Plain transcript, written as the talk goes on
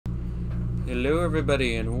Hello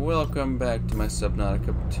everybody and welcome back to my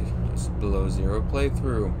Subnautica Below Zero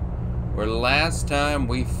playthrough, where last time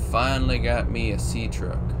we finally got me a sea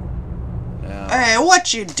truck. Now, Hey,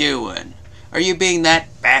 what you doing? Are you being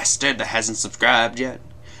that bastard that hasn't subscribed yet?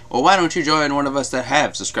 Well, why don't you join one of us that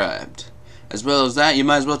have subscribed? As well as that, you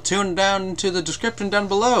might as well tune down into the description down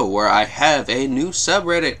below, where I have a new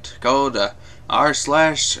subreddit called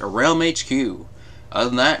r/RealmHQ. Other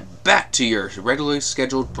than that, back to your regularly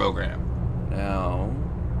scheduled program.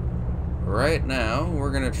 right now, we're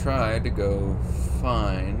gonna try to go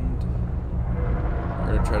find.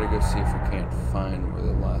 We're gonna try to go see if we can't find where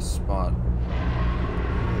the last spot.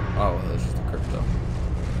 Oh, well, that's just a crypto.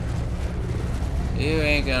 You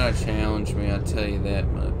ain't gonna challenge me, I'll tell you that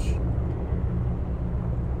much.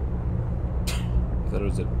 I thought it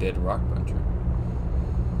was a dead rock puncher.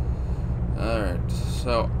 Alright,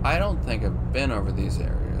 so I don't think I've been over these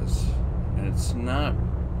areas. And it's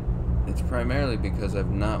primarily because I've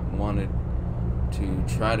not wanted to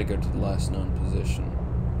try to go to the last known position.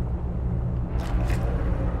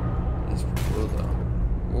 It's pretty cool though.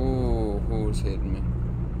 Ooh, who was hitting me?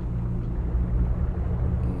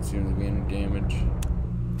 Doesn't seem to be any damage.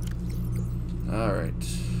 Alright.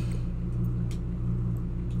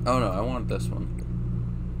 Oh no, I want this one.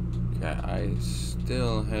 Okay, I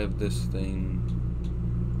still have this thing.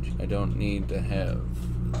 I don't need to have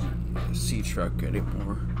a sea truck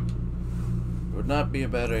anymore. It would not be a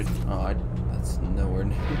bad idea. Oh, that's nowhere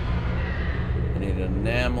near. I need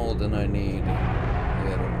enameled and I need the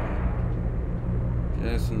other one.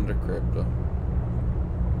 Just another crypto.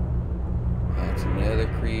 That's another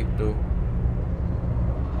crypto.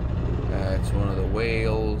 That's one of the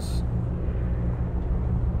whales.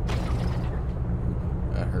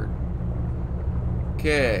 That hurt.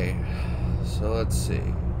 Okay, so let's see.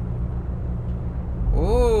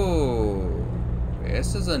 Ooh,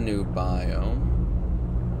 this is a new biome.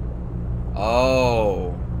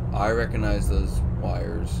 Oh, I recognize those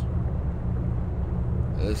wires.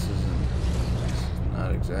 This is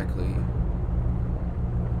not exactly a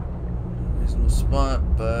reasonable spot,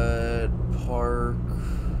 but park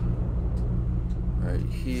right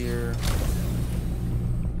here.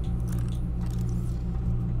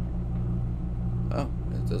 Oh,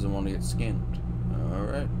 it doesn't want to get scanned.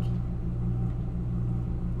 Alright.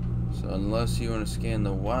 So unless you want to scan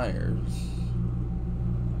the wires,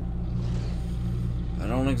 I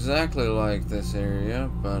don't exactly like this area,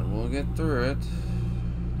 but we'll get through it.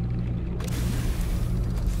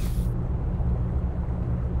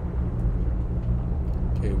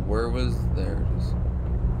 Okay, where was there? It is.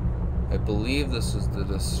 I believe this is the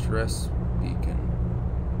distress beacon.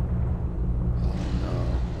 Oh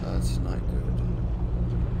no, that's not good.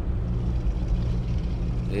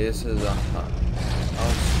 This is a hot.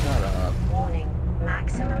 Oh, shut up. Warning,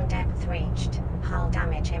 maximum depth reached. Hull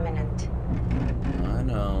damage imminent. I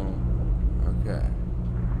know. Okay.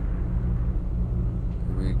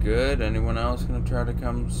 Are we good? Anyone else gonna try to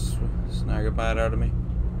come snag a bite out of me?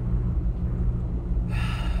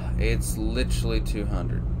 It's literally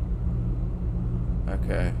 200.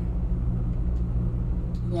 Okay.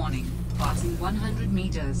 Warning, passing 100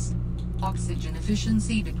 meters. Oxygen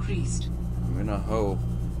efficiency decreased. I'm gonna hope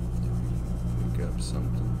pick up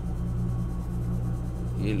something.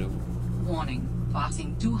 Hello. Warning,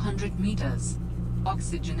 passing 200 meters.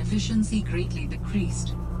 Oxygen efficiency greatly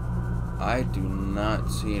decreased. I do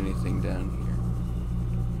not see anything down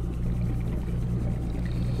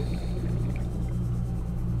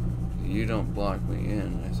here. You don't block me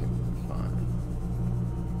in, I think we're fine.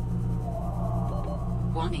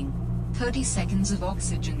 Warning, 30 seconds of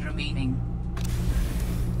oxygen remaining.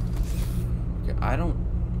 Okay, I don't...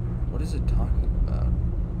 What is it talking about?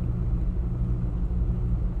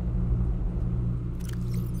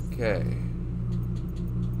 Okay.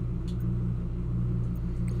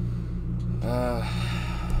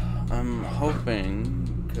 I'm hoping,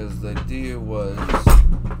 because the idea was...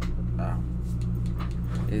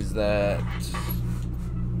 is that...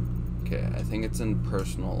 Okay, I think it's in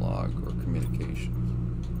personal log or communications.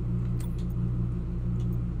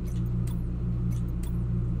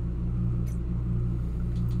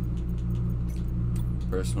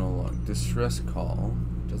 Personal log. Distress call.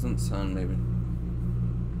 Doesn't sound maybe...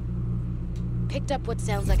 Picked up what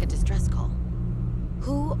sounds like a distress call.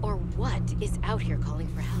 Who or what is out here calling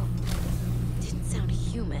for help? Didn't sound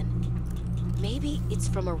human. Maybe it's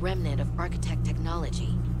from a remnant of architect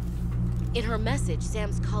technology. In her message,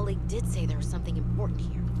 Sam's colleague did say there was something important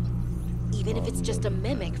here. Even if it's just a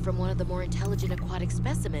mimic from one of the more intelligent aquatic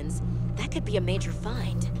specimens, that could be a major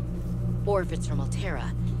find. Or if it's from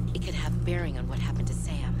Altera, it could have bearing on what happened to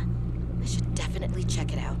Sam. I should definitely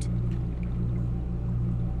check it out.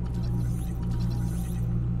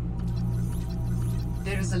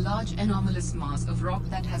 There is a large anomalous mass of rock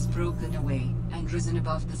that has broken away and risen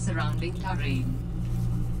above the surrounding terrain.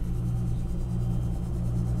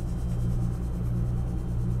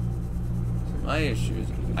 So my issue is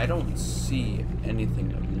I don't see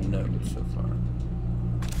anything of note so far.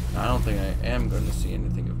 I don't think I am going to see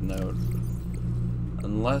anything of note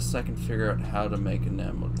unless I can figure out how to make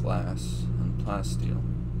enameled glass and plasteel,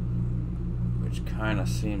 which kind of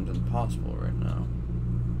seems impossible right now.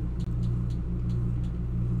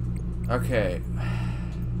 Okay.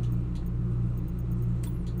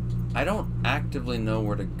 I don't actively know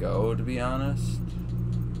where to go, to be honest.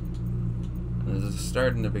 And this is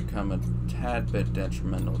starting to become a tad bit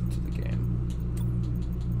detrimental to the game.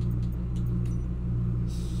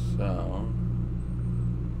 So...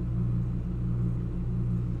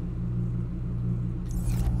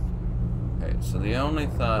 okay, so the only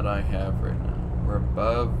thought I have right now, we're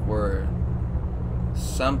above where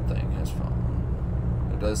something has fallen.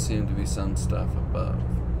 There does seem to be some stuff above.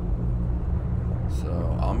 So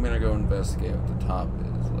I'm gonna go investigate what the top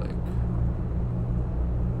is like.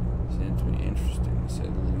 Seems to be interesting to say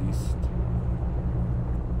the least.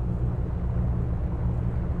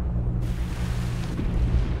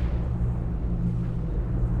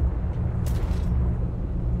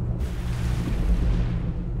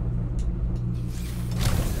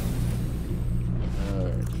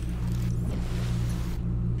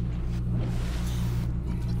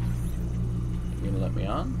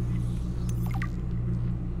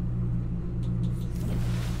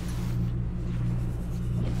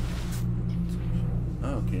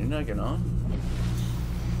 Get on?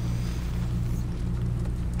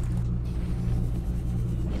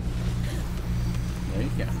 There you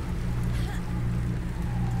go.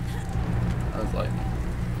 That was lightning.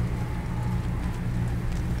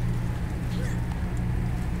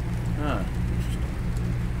 Huh, interesting.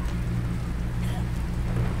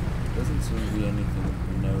 Doesn't seem to be anything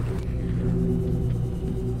noted here.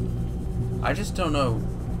 I just don't know.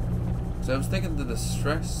 So I was thinking the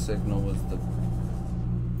distress signal was the...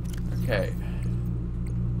 okay.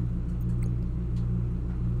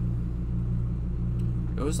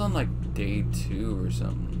 It was on like day 2 or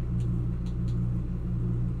something.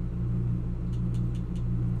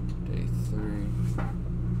 Day 3.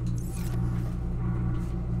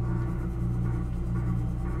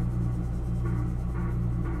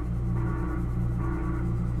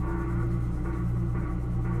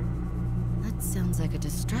 That sounds like a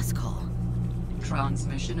distress call.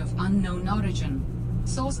 Transmission of unknown origin.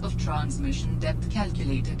 Source of transmission depth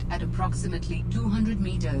calculated at approximately 200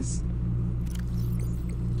 meters.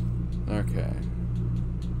 Okay.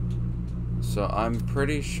 So I'm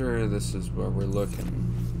pretty sure this is where we're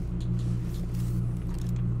looking.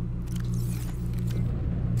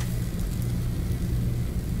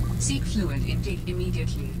 Seek fluid intake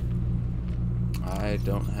immediately. I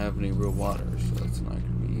don't have any real water, so that's not going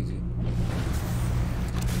to be easy.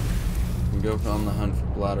 We can go on the hunt for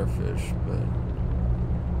bladderfish, but...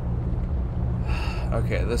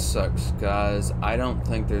 okay, this sucks, guys. I don't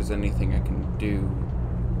think there's anything I can do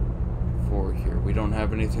for here. We don't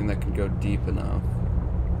have anything that can go deep enough.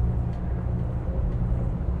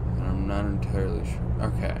 And I'm not entirely sure.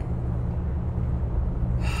 Okay.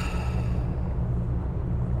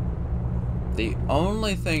 The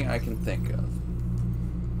only thing I can think of,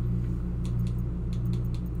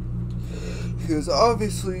 because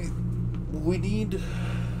obviously we need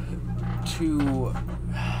to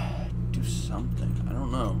do something. I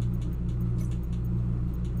don't know.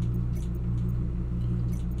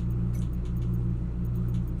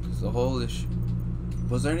 Because the whole issue...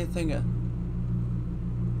 was there anything...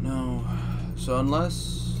 no. So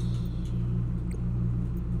unless...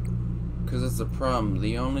 because that's the problem.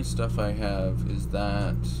 The only stuff I have is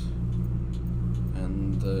that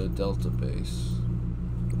and the Delta base.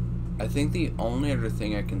 I think the only other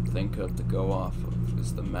thing I can think of to go off of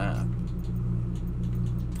is the map.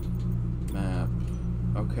 Map.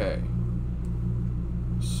 Okay.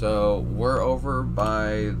 So we're over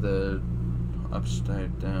by the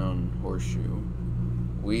upside down horseshoe.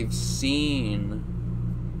 We've seen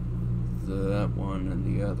that one and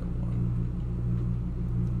the other one.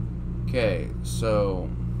 Okay, so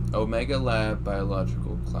Omega Lab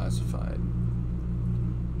biological classified.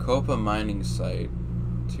 Copa mining site,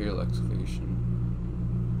 material excavation.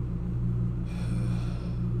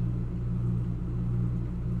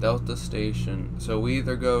 Delta station. So we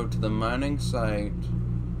either go to the mining site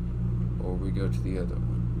or we go to the other one.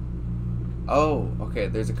 Oh, okay,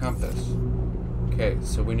 there's a compass. Okay,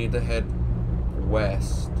 so we need to head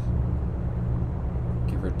west.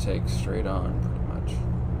 Give or take straight on, pretty much.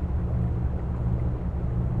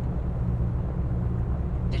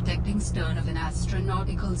 Detecting stern of an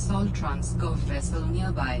astronautical salt transgov vessel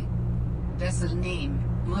nearby. Vessel name,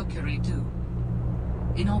 Mercury 2.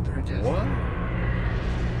 Inoperative. What?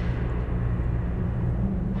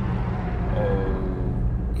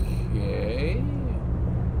 Okay.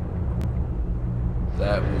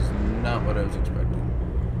 That was not what I was expecting.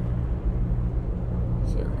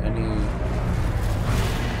 Is there any...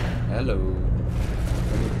 Hello.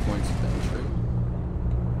 Any points of entry?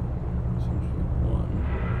 Seems to be one.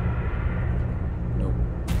 Nope.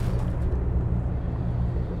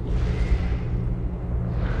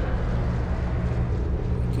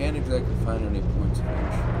 I can't exactly find any points of entry.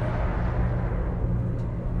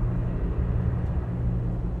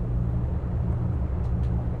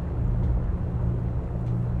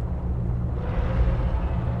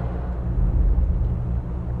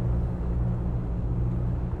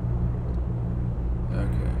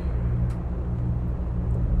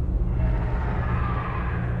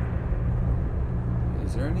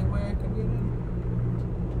 Is there any way I can get in?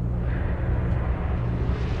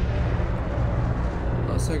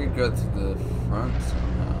 Unless I could go to the front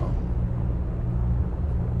somehow.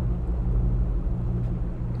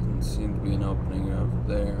 Doesn't seem to be an opening over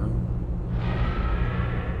there.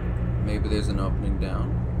 Maybe there's an opening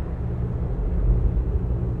down.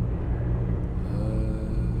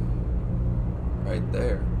 Right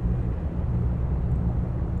there.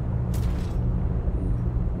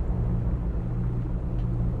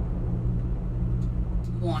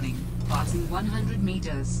 Warning, passing 100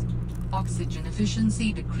 meters. Oxygen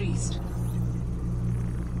efficiency decreased.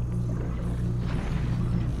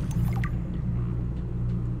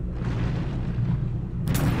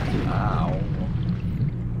 Ow.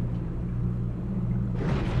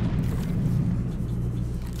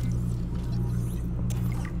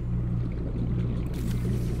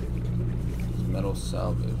 Metal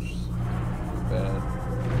salvage. Bad.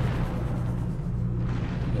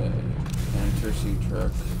 Okay. Enter sea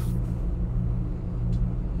truck.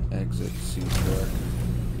 Exit sea truck.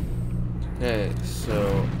 Okay,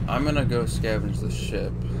 so I'm gonna go scavenge the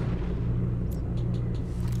ship.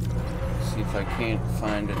 See if I can't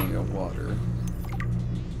find any water.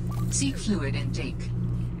 Seek fluid intake.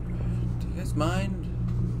 Do you guys mind?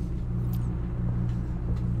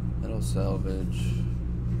 Metal salvage.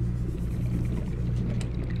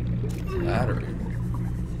 Battery.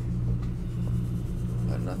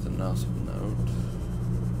 Got nothing else of note.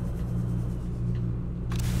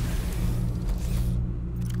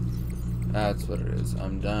 That's what it is.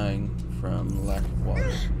 I'm dying from lack of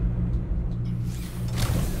water.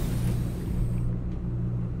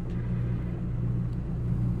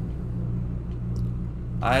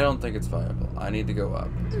 I don't think it's viable. I need to go up.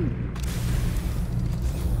 I'm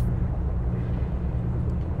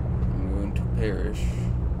going to perish.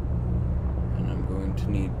 And I'm going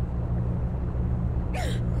to need...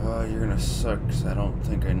 Oh, you're gonna suck, 'cause I don't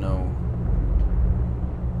think I know.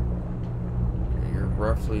 Okay, you're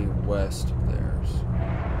roughly west of theirs.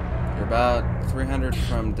 You're about 300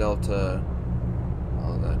 from Delta.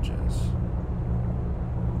 All of that jazz.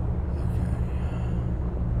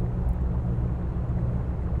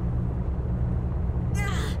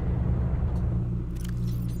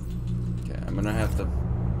 Okay, I'm gonna have to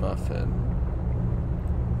buff it.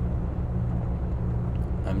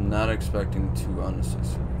 I'm not expecting to honestly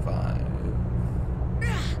survive.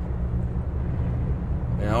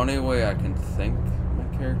 The only way I can think my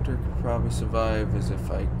character could probably survive is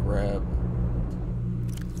if I grab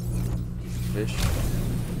fish.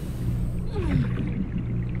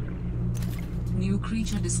 New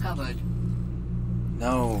creature discovered.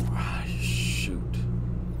 No, shoot.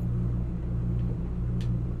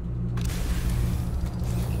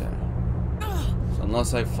 Okay. So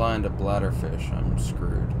unless I find a bladderfish, I'm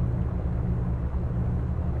screwed.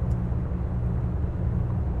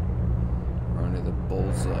 Or under the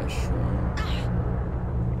bullseye shroom.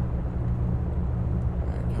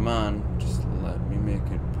 Alright, come on, just let me make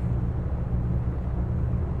it.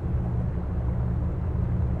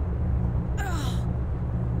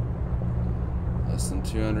 Less than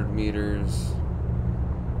 200 meters.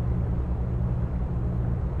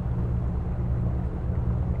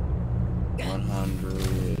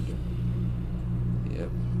 Yep.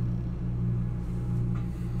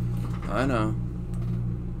 I know.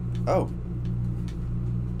 Oh.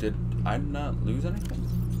 Did I not lose anything?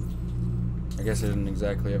 I guess I didn't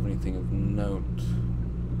exactly have anything of note.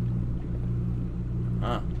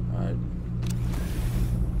 Huh.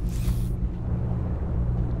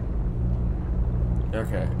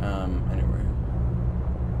 Okay, anyway.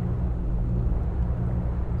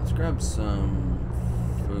 Let's grab some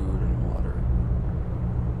food and water.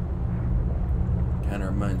 Kinda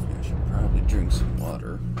reminds me I should probably drink some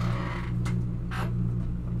water.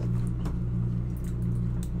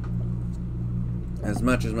 As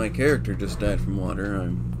much as my character just died from water,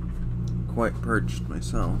 I'm quite perched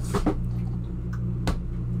myself.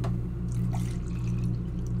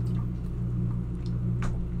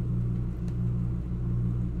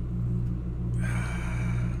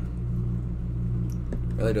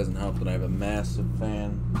 Really doesn't help that I have a massive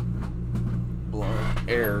fan blowing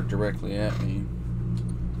air directly at me.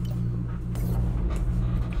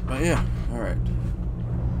 But yeah, alright.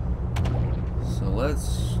 So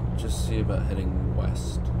let's just see about heading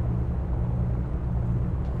west.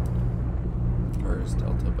 Where is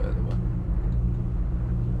Delta, by the way?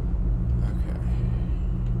 Okay.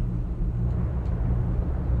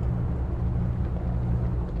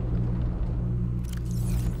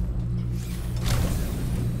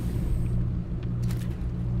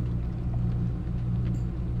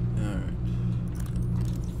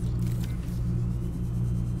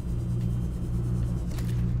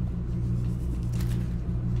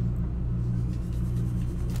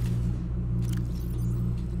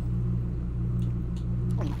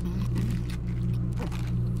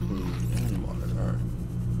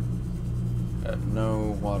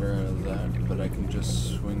 No water out of that, but I can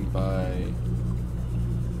just swing by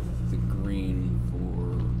the green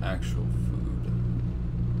for actual food.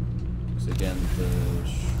 Because again, the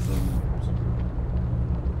shrooms,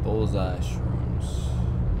 bullseye shrooms,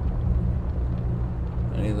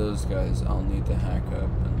 any of those guys I'll need to hack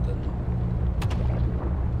up, and then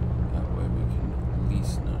that way we can at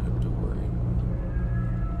least not have to worry.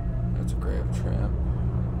 That's a grab trap.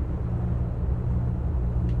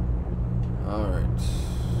 Alright.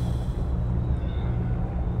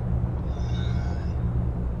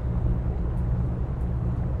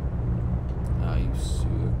 Ah, you suck.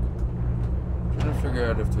 I'm trying to figure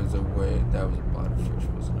out if there's a way. That was a bladderfish,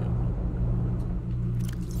 wasn't it?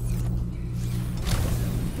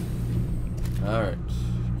 Alright.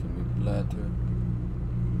 Give me bladder.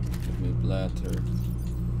 Give me bladder.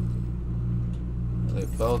 They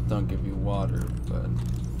both don't give you water, but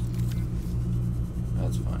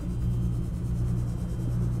that's fine.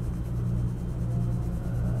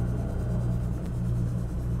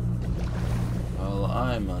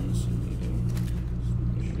 I'm honestly needing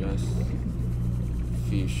just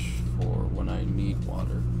fish for when I need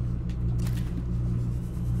water.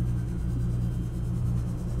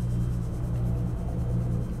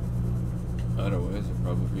 Otherwise, it'd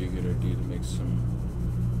probably be a good idea to make some,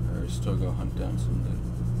 or still go hunt down some of the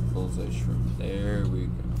bullseye shrimp. There we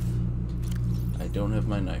go. I don't have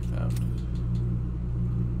my knife out.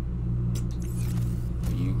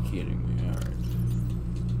 Are you kidding me? Alright.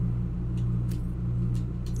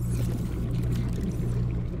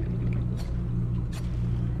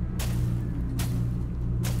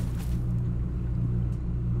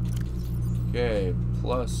 Okay,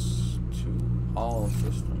 plus to all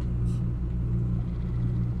systems.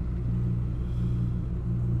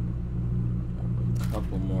 A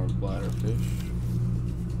couple more bladderfish.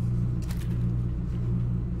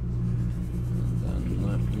 And then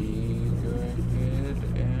let me go ahead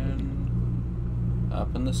and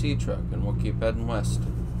hop in the sea truck and we'll keep heading west.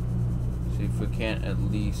 See if we can't at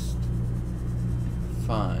least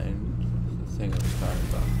find the thing I was talking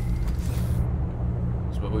about.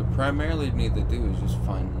 What we primarily need to do is just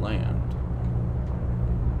find land.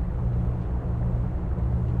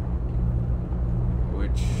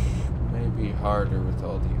 Which may be harder with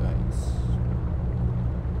all the ice.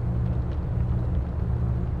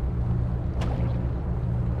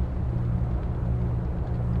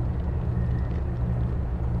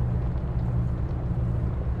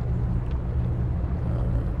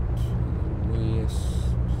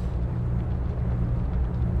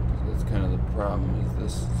 Problem is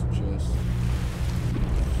this is just a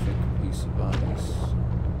thick piece of ice.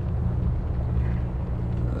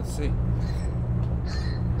 Let's see.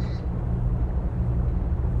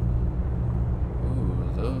 Ooh,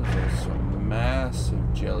 those are some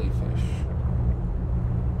massive jellyfish.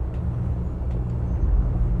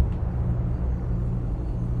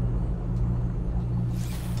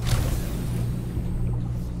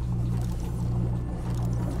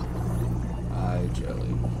 Eye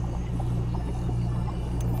jelly.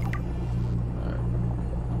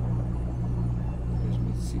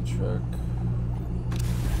 Truck.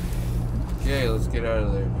 Okay, let's get out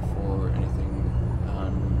of there before anything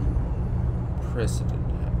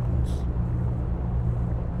unprecedented happens.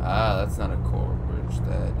 Ah, that's not a coral bridge,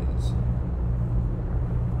 that is.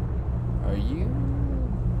 Are you?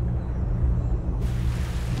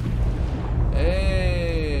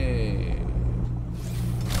 Hey!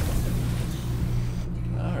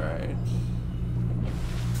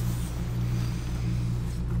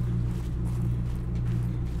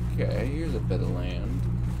 bit of land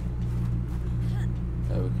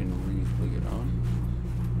that we can reasonably get on.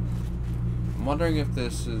 I'm wondering if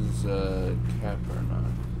this is cap or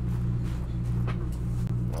not.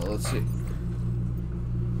 Well, let's see.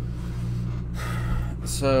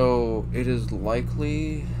 So it is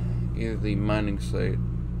likely either the mining site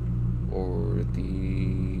or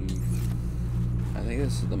the... I think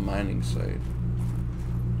this is the mining site.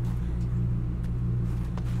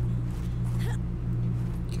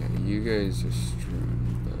 Okay, you guys are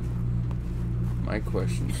strewn, but my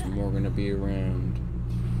questions are more going to be around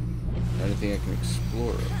anything I can explore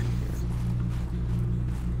over here.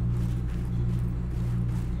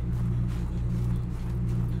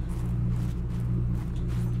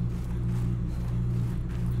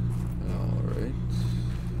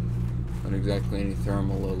 Not exactly any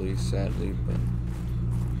thermal lilies, sadly, but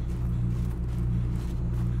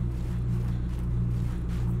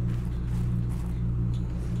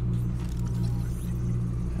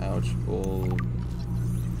pouch bowl,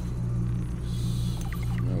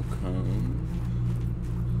 snow cone.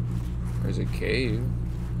 There's a cave.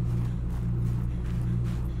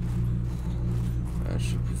 That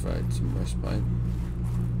should provide some respite.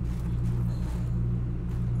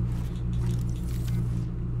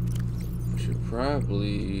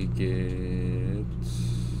 Probably get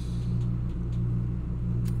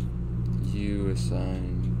you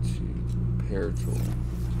assigned to Paratrol.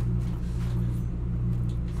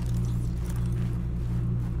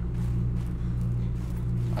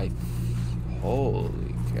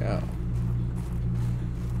 Holy cow.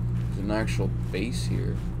 There's an actual base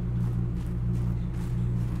here.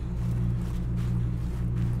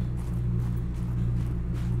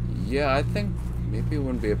 Yeah, I think maybe it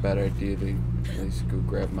wouldn't be a bad idea to at least go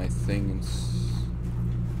grab my thing and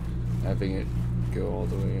having it go all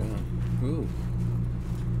the way up. Ooh.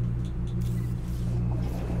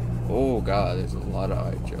 Oh god, there's a lot of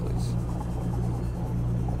eye jellies.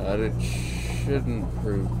 But it shouldn't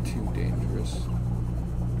prove too dangerous.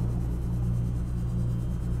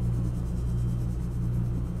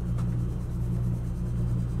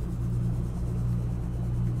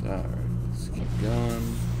 Alright, let's keep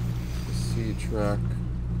going. The sea truck.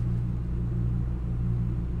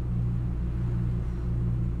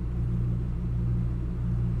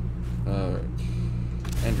 Alright,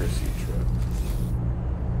 enter sea truck.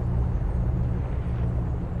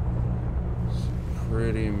 So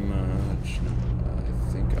pretty much,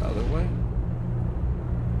 I think, other way?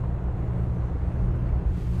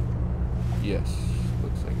 Yes,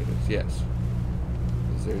 looks like it is, yes.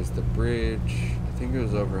 There's the bridge, I think it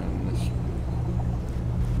was over in this,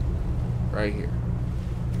 right here.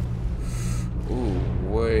 Ooh,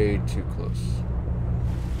 way too close.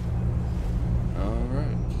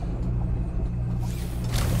 Alright.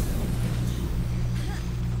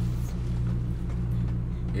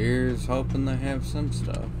 Here's hoping they have some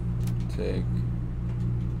stuff. Take.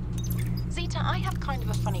 Zeta, I have kind of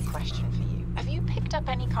a funny question for you. Have you picked up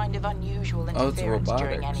any kind of unusual interference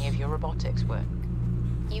during any of your robotics work?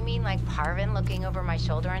 You mean like Parvin looking over my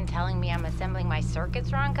shoulder and telling me I'm assembling my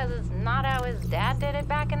circuits wrong because it's not how his dad did it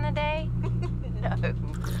back in the day? No.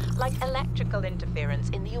 Like electrical interference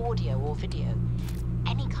in the audio or video.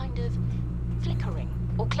 Any kind of flickering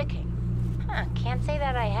or clicking. Huh, can't say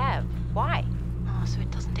that I have. Why? Oh, so it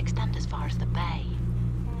doesn't extend as far as the bay.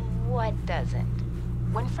 What doesn't?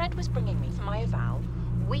 When Fred was bringing me for my eval,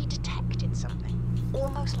 we detected something.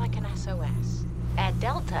 Almost like an SOS. At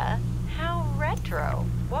Delta? How retro.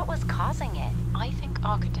 What was causing it? I think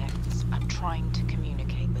architects are trying to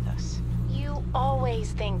communicate with us. You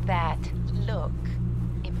always think that. Look,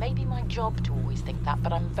 it may be my job to always think that,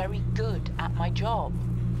 but I'm very good at my job.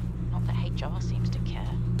 Not that HR seems to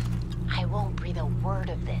care. I won't breathe a word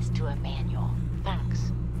of this to Emmanuel.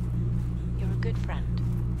 Thanks. You're a good friend.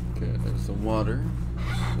 Okay, there's the water.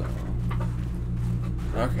 So.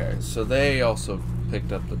 Okay, so they also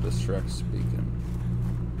picked up the distress beacon.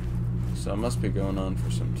 So it must be going on for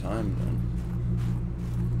some time then.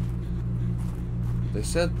 They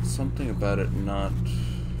said something about it not...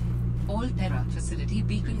 All Terra facility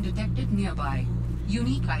beacon detected nearby.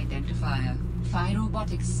 Unique identifier. Phi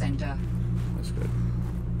Robotics Center. That's good.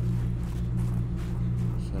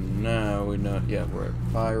 So now we know... Yeah, we're at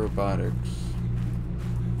Phi Robotics.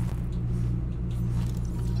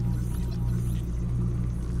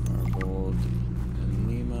 Marbled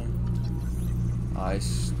Anema.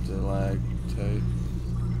 Ice stalactite.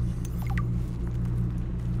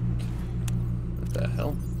 What the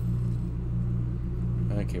hell?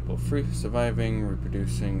 Capable of surviving,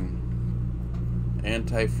 reproducing.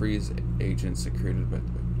 Anti-freeze agent secreted by the...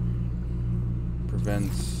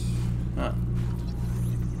 Prevents... Huh.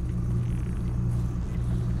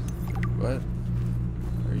 What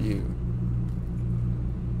are you?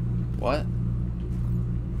 What?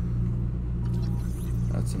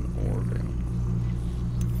 That's an organ.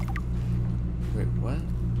 Wait, what?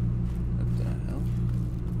 What the hell?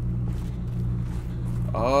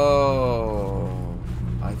 Oh,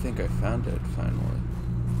 I think I found it finally.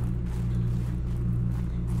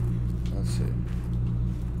 Let's see.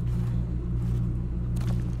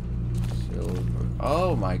 Silver.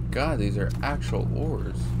 Oh my god, these are actual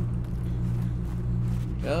ores.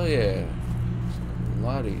 Hell yeah. It's a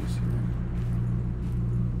lot easier.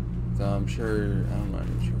 So I'm sure, I'm not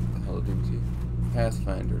even sure what the hell to do with you.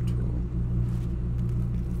 Pathfinder tool.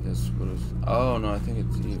 This was, oh no, I think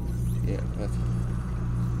it's you. Yeah, Pathfinder.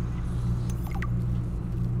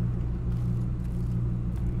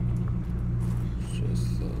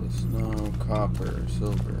 Just no copper,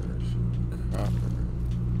 silver, copper,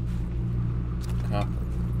 copper.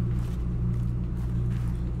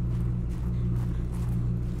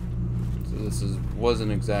 So this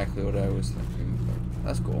wasn't exactly what I was thinking, but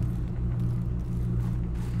that's cool.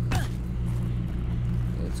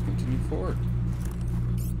 Let's continue forward.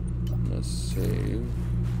 Let's save.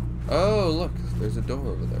 Oh, look, there's a door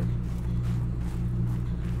over there.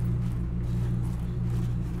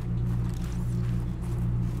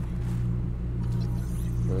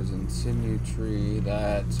 Frozen sinew tree.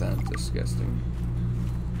 That sounds disgusting.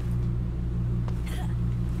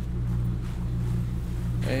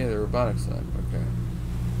 Hey, the robotics lab. Okay.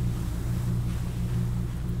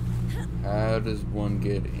 How does one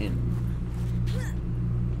get in?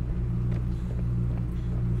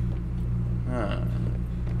 Huh.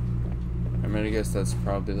 I mean, I guess that's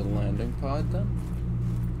probably the landing pod then.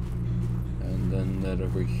 And then that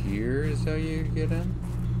over here is how you get in?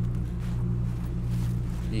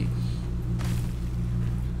 Yes.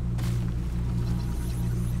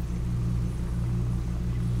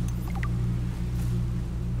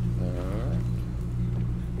 Alright.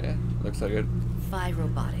 Yeah, looks like it. Phi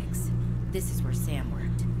Robotics. This is where Sam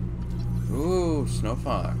worked. Ooh, Snow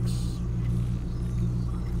Fox.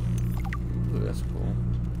 Ooh, that's cool.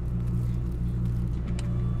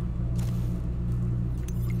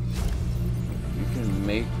 You can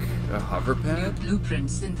make a hover New pad? blueprint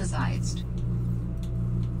synthesized.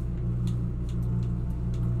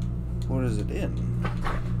 What is it in?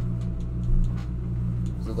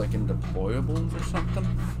 Is it like in deployables or something?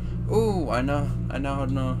 Ooh, I know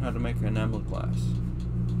how to make an enamel glass.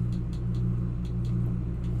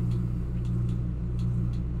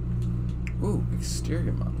 Ooh,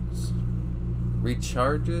 exterior models.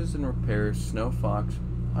 Recharges and repairs Snow Fox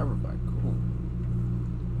hoverback. Cool.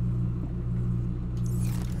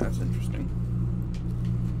 That's interesting.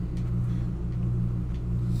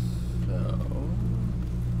 So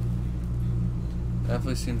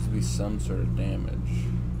definitely seems to be some sort of damage.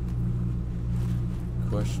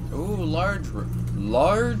 Question. Ooh, large room.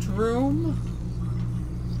 Large room?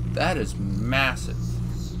 That is massive.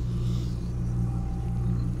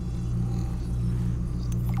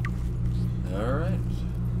 Alright.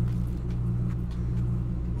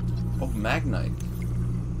 Oh, Magnite.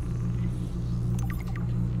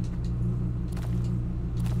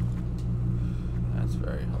 That's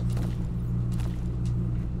very helpful.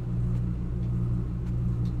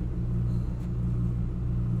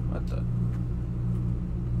 What the?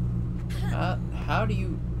 How do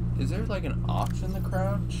you... Is there like an option to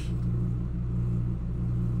crouch?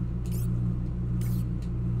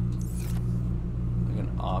 Like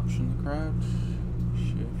an option to crouch?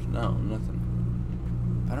 Shift? No, nothing.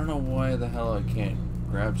 I don't know why the hell I can't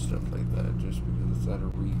grab stuff like that just because it's out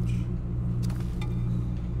of reach.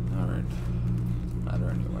 Alright. Doesn't matter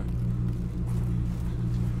anyway.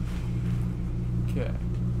 Okay.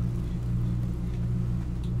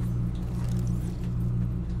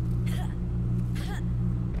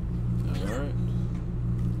 Alright.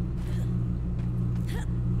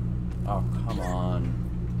 Oh, come on.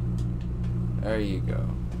 There you go.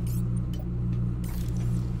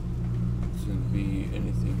 Shouldn't be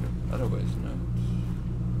anything otherwise note.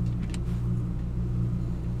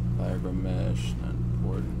 Fiber mesh, not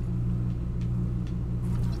important.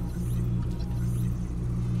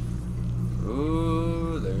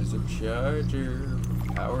 Ooh, there's a charger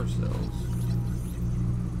for power cells.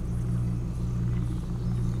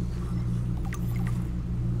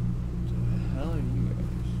 What the hell are you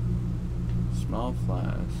guys? Small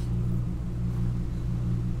flask.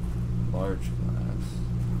 Large flask.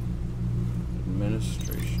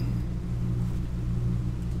 Administration.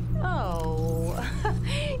 Oh,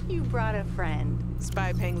 you brought a friend.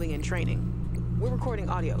 Spy Pangling in training. We're recording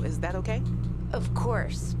audio. Is that okay? Of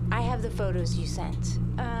course. I have the photos you sent.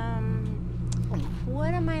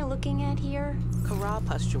 What am I looking at here? Corral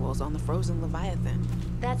pustules on the frozen Leviathan.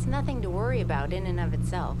 That's nothing to worry about in and of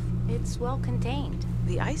itself. It's well contained.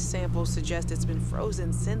 The ice samples suggest it's been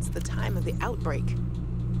frozen since the time of the outbreak.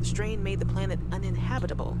 The strain made the planet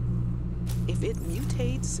uninhabitable. If it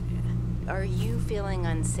mutates... Are you feeling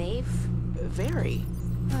unsafe? Very.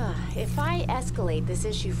 If I escalate this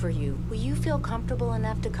issue for you, will you feel comfortable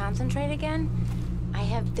enough to concentrate again? I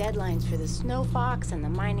have deadlines for the snow fox and the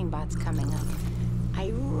mining bots coming up.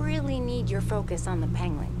 I really need your focus on the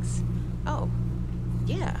penguins. Oh,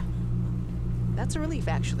 yeah. That's a relief,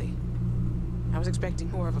 actually. I was expecting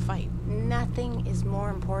more of a fight. Nothing is more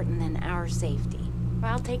important than our safety.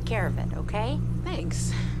 I'll take care of it, okay?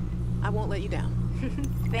 Thanks. I won't let you down.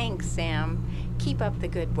 Thanks, Sam. Keep up the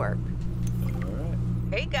good work. Alright.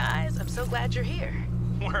 Hey, guys. I'm so glad you're here.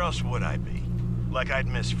 Where else would I be? Like I'd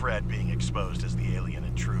miss Fred being exposed as the alien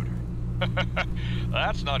intruder.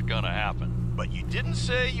 That's not gonna happen. But you didn't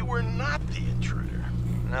say you were not the intruder.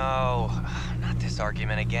 No, not this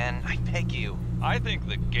argument again. I beg you. I think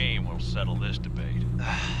the game will settle this debate.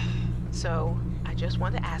 So, I just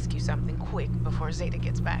want to ask you something quick before Zeta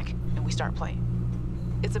gets back and we start playing.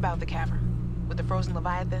 It's about the cavern with the frozen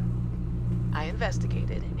Leviathan. I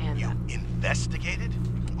investigated and... You investigated?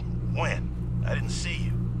 When? I didn't see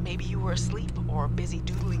you. Maybe you were asleep or busy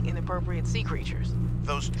doodling inappropriate sea creatures.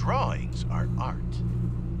 Those drawings are art.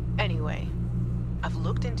 Anyway, I've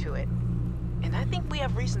looked into it, and I think we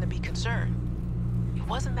have reason to be concerned. It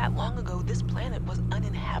wasn't that long ago this planet was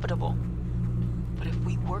uninhabitable. But if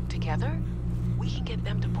we work together, we can get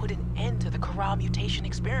them to put an end to the Corral mutation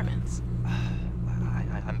experiments.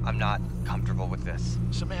 I'm not comfortable with this.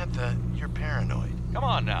 Samantha, you're paranoid. Come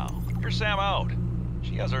on now. Hear Sam out.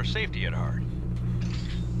 She has our safety at heart.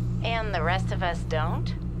 And the rest of us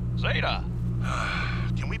don't? Zeta!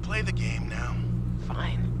 Can we play the game now?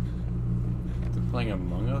 Fine. They're playing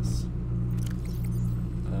Among Us?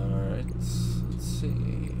 Alright, let's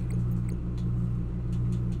see.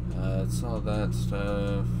 It's all that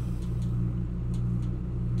stuff.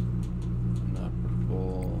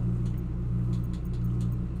 Inoperable.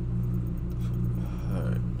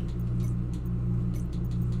 Alright.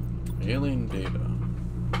 Alien data.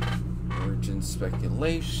 Urgent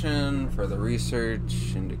speculation. Further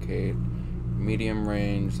research indicate medium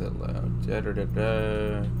range that loud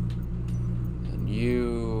da-da-da-da. And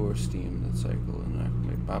you or steam that cycle and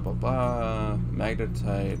acclimate blah blah blah.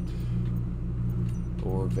 Magnetite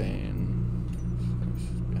or vein.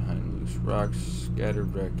 Behind loose rocks,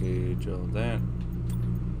 scattered wreckage, all that.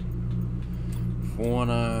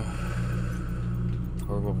 Fauna,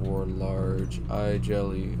 herbivore, large, eye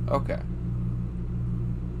jelly. Okay.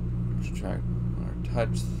 Extract or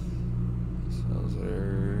touch cells that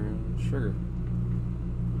are sugar.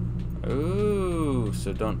 Ooh,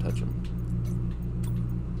 so don't touch them.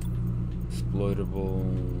 Exploitable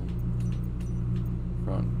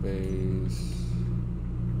front base.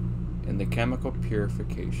 And the chemical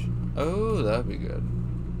purification. Oh, that'd be good.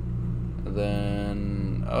 And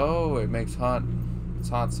then, oh, it makes hot. It's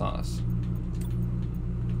hot sauce.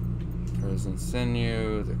 Frozen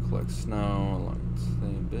sinew that collects snow along the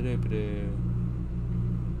thing. You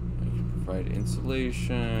can provide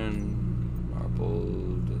insulation,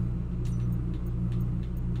 marbled,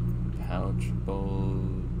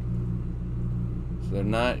 pouchable. So they're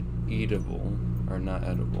not eatable or not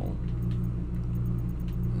edible.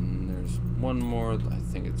 And there's one more. I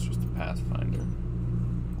think it's just a pathfinder.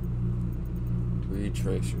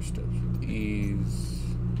 Retrace your steps with ease.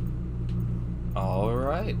 All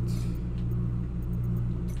right.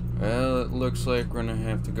 Well, it looks like we're gonna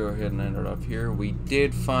have to go ahead and end it off here. We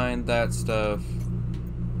did find that stuff.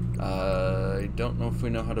 I don't know if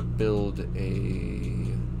we know how to build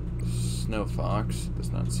a snow fox.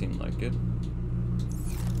 Does not seem like it.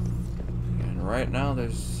 And right now,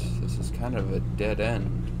 this is kind of a dead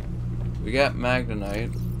end. We got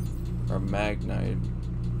magnetite, or magnite,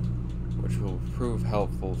 which will prove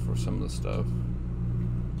helpful for some of the stuff.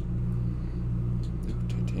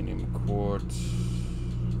 Titanium quartz.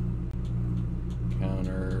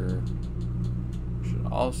 Counter. Should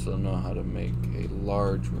also know how to make a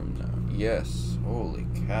large room now. Yes. Holy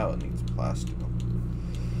cow, it needs plasteel.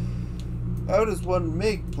 How does one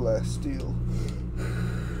make plasteel?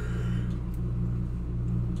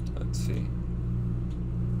 Let's see.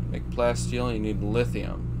 Make plasteel, you need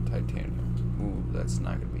lithium, titanium. Ooh, that's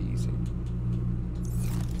not gonna be easy.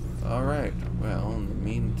 Alright, well, in the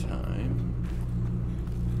meantime,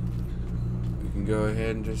 we can go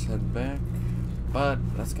ahead and just head back. But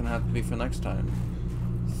that's gonna have to be for next time.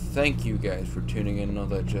 Thank you guys for tuning in. Know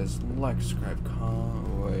that just like, subscribe,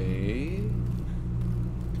 comment.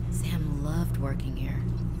 Sam loved working here.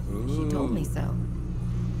 told me so.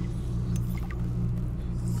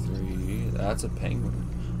 3. That's a penguin.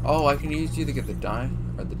 Oh, I can use you to get the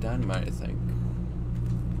dynamite, I think.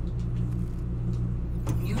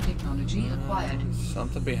 New technology acquired.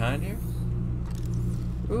 Something behind here?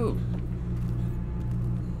 Ooh.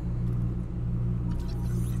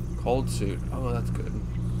 Cold suit. Oh, that's good.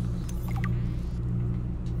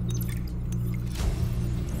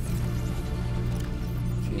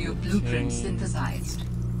 New blueprint synthesized.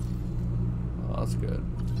 Oh, that's good.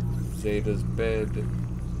 Zeta's bed.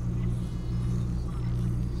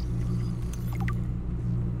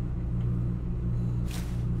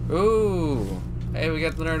 Ooh! Hey, we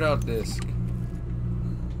got the Nerd Out disc.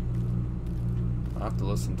 I'll have to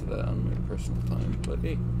listen to that on my personal time, but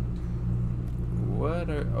hey. What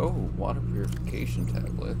are... Oh, water purification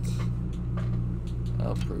tablets.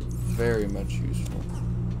 That'll prove very much useful.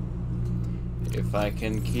 If I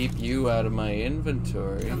can keep you out of my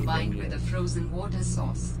inventory... Combined with a frozen water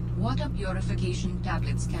source, water purification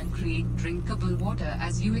tablets can create drinkable water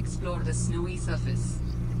as you explore the snowy surface.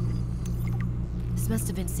 This must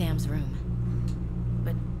have been Sam's room.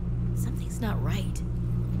 But something's not right.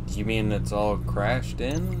 You mean it's all crashed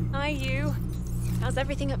in? Hi, you. How's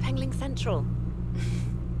everything at Pengling Central?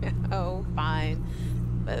 Oh, fine.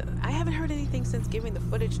 But I haven't heard anything since giving the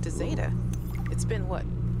footage to Zeta. It's been, what,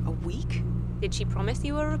 a week? Did she promise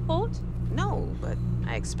you a report? No, but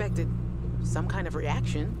I expected some kind of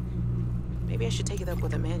reaction. Maybe I should take it up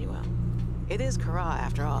with Emmanuel. It is Kara,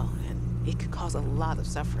 after all, and it could cause a lot of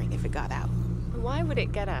suffering if it got out. Why would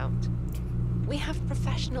it get out? We have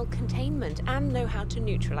professional containment and know how to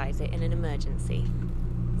neutralize it in an emergency.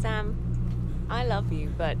 Sam, I love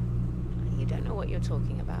you, but you don't know what you're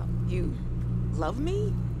talking about. You love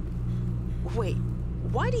me? Wait,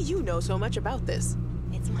 why do you know so much about this?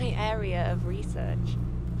 It's my area of research.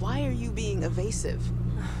 Why are you being evasive?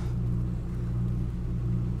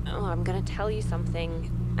 Oh, I'm gonna tell you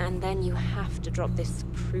something, and then you have to drop this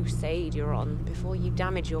crusade you're on before you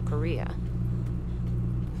damage your career.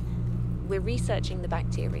 We're researching the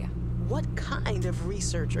bacteria. What kind of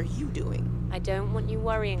research are you doing? I don't want you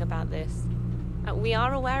worrying about this. We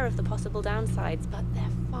are aware of the possible downsides, but they're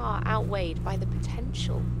far outweighed by the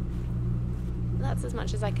potential. That's as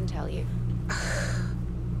much as I can tell you.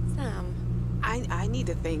 Sam. I need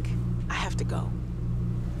to think. I have to go.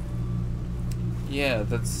 Yeah,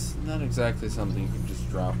 that's not exactly something you can just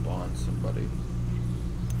drop on somebody.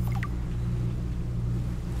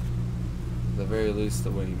 At the very least,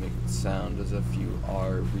 the way you make it sound is if you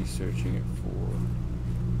are researching it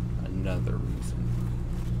for another reason.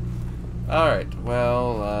 Alright,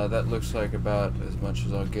 well, that looks like about as much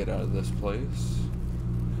as I'll get out of this place.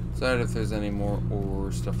 Decide if there's any more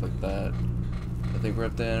or stuff like that. I think we're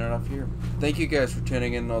at the end off here. Thank you guys for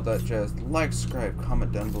tuning in and all that jazz. Like, subscribe,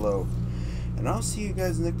 comment down below. And I'll see you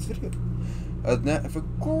guys in the next video. Other than that, have a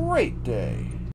great day.